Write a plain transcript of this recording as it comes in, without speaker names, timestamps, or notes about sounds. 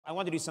I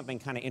wanted to do something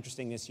kind of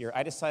interesting this year.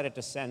 I decided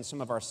to send some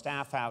of our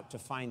staff out to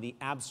find the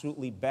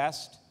absolutely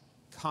best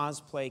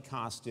cosplay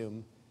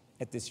costume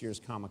at this year's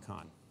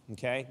Comic-Con,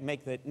 okay?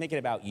 Make it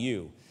about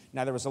you.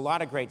 Now, there was a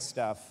lot of great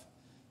stuff,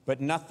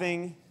 but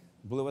nothing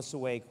blew us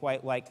away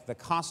quite like the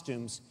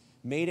costumes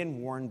made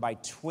and worn by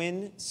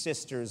twin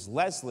sisters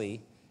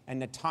Leslie and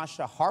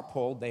Natasha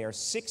Harpold. They are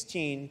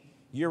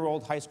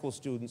 16-year-old high school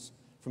students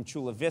from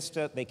Chula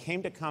Vista. They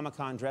came to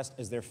Comic-Con dressed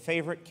as their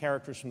favorite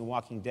characters from The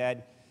Walking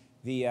Dead,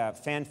 the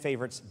fan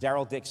favorites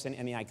Daryl Dixon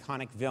and the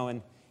iconic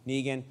villain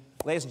Negan.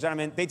 Ladies and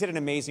gentlemen, they did an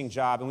amazing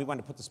job, and we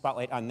wanted to put the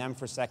spotlight on them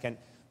for a second.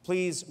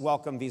 Please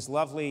welcome these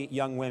lovely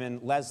young women,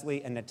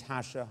 Leslie and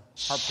Natasha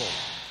Harpold.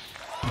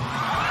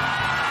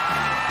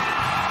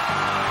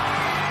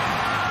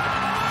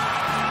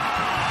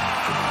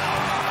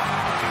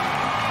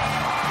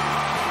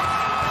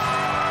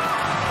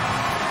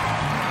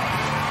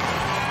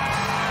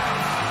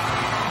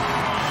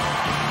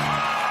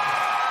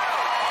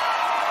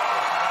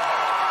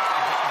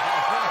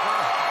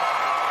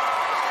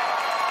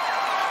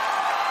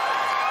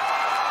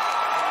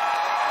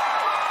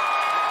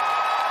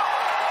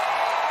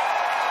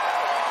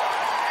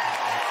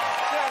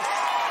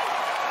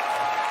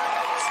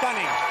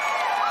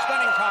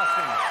 Stunning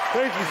costumes.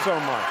 Thank you so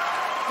much.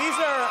 These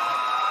are,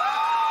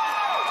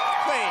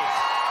 please.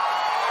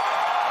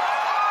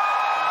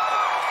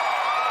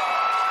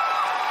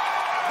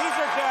 These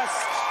are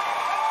just,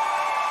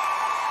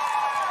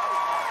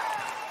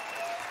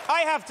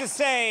 I have to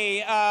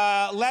say,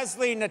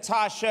 Leslie,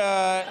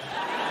 Natasha,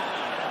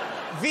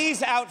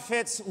 these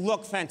outfits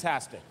look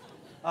fantastic.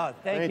 Oh,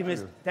 thank you,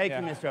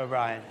 Mr.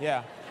 O'Brien.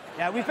 Yeah.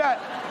 Yeah,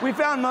 we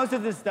found most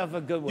of this stuff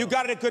at Goodwill. You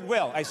got it at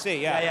Goodwill, I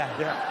see, yeah.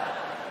 Yeah.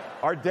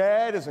 Our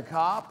dad is a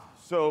cop,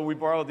 so we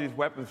borrowed these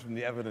weapons from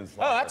the evidence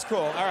locker. Oh, that's cool.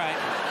 All right.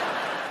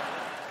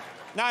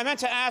 Now, I meant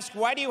to ask,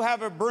 why do you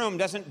have a broom?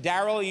 Doesn't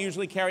Daryl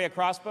usually carry a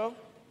crossbow?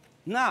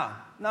 No,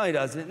 he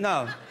doesn't.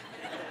 No.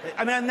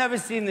 I mean, I've never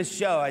seen the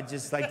show. I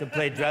just like to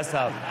play dress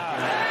up.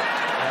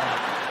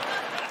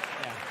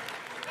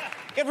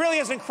 It really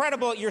is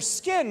incredible. Your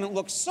skin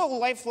looks so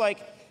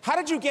lifelike. How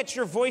did you get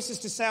your voices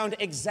to sound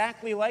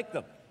exactly like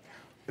them?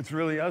 It's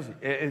really easy.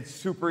 It's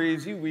super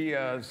easy. We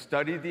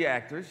studied the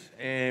actors,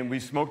 and we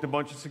smoked a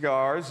bunch of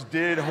cigars,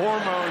 did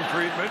hormone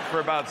treatment for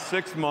about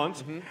 6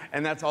 months,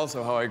 and that's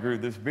also how I grew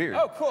this beard.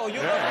 Oh, cool.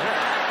 You look... Thank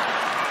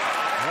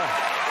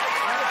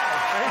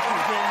you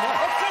so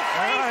much. It's so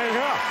crazy.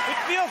 It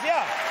feels,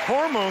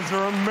 Hormones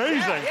are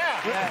amazing.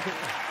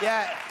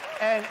 Yeah,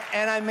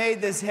 and I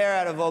made this hair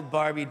out of old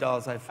Barbie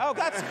dolls. Oh,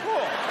 that's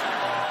cool.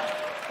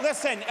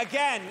 Listen,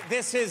 again,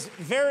 this is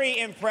very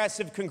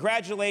impressive.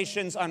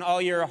 Congratulations on all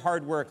your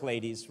hard work,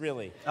 ladies,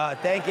 really.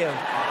 Thank you.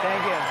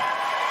 Thank you.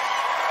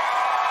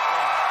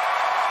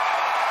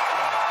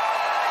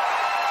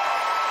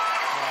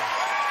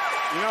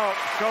 You know,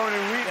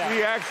 Conan,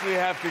 we actually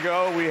have to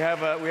go. We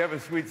have a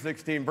Sweet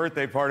 16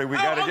 birthday party. We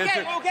got to get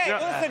to. Okay.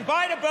 Yeah. Listen,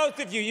 bye to both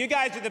of you. You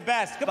guys are the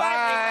best. Goodbye.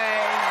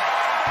 Bye.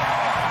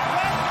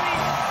 Leslie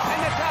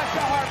and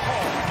Natasha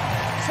Harpold.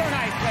 So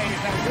nice, ladies.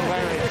 That was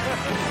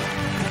hilarious.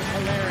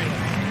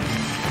 Hilarious.